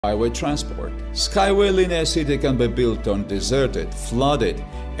Skyway transport. Skyway Linear City can be built on deserted, flooded,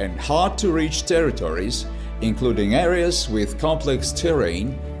 and hard-to-reach territories, including areas with complex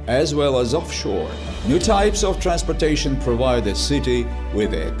terrain, as well as offshore. New types of transportation provide the city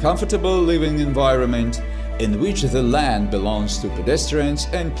with a comfortable living environment in which the land belongs to pedestrians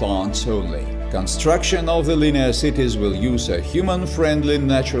and plants only. Construction of the linear cities will use a human-friendly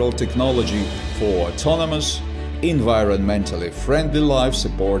natural technology for autonomous, environmentally friendly life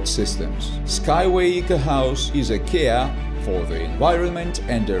support systems. Skyway Eco House is a care for the environment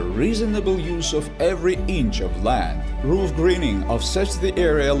and a reasonable use of every inch of land. Roof greening offsets the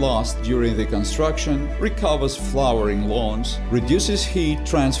area lost during the construction, recovers flowering lawns, reduces heat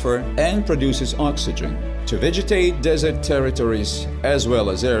transfer, and produces oxygen. To vegetate desert territories as well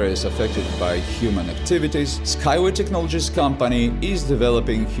as areas affected by human activities, Skyway Technologies company is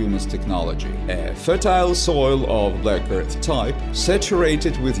developing humus technology, a fertile soil of black earth type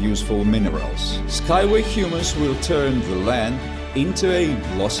saturated with useful minerals. Skyway humus will turn the land into a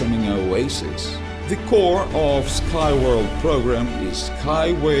blossoming oasis. The core of SkyWorld program is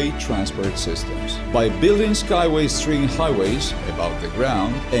Skyway Transport Systems. By building Skyway string highways above the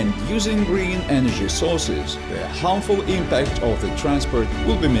ground and using green energy sources, the harmful impact of the transport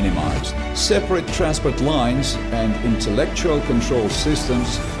will be minimized. Separate transport lines and intellectual control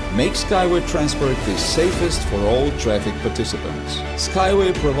systems make Skyway transport the safest for all traffic participants.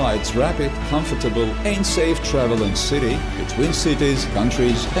 Skyway provides rapid, comfortable and safe travel in city, between cities,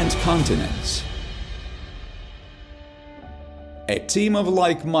 countries and continents. A team of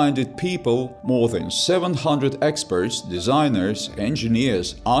like-minded people, more than 700 experts, designers,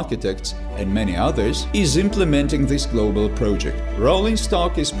 engineers, architects and many others, is implementing this global project. Rolling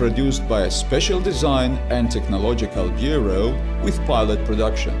stock is produced by a special design and technological bureau with pilot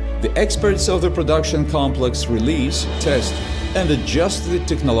production. The experts of the production complex release, test and adjust the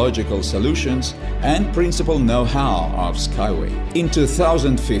technological solutions and principal know-how of Skyway. In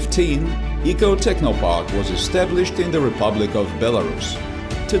 2015, Eco-Technopark was established in the Republic of Belarus.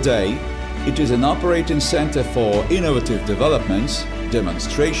 Today, it is an operating center for innovative developments,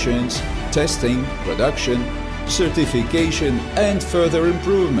 demonstrations, testing, production, certification and further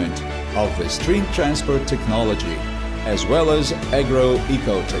improvement of the string transport technology, as well as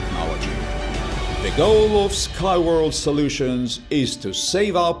agro-eco technology. The goal of SkyWorld Solutions is to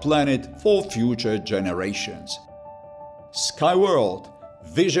save our planet for future generations. SkyWorld,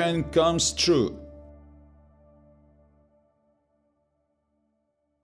 vision comes true.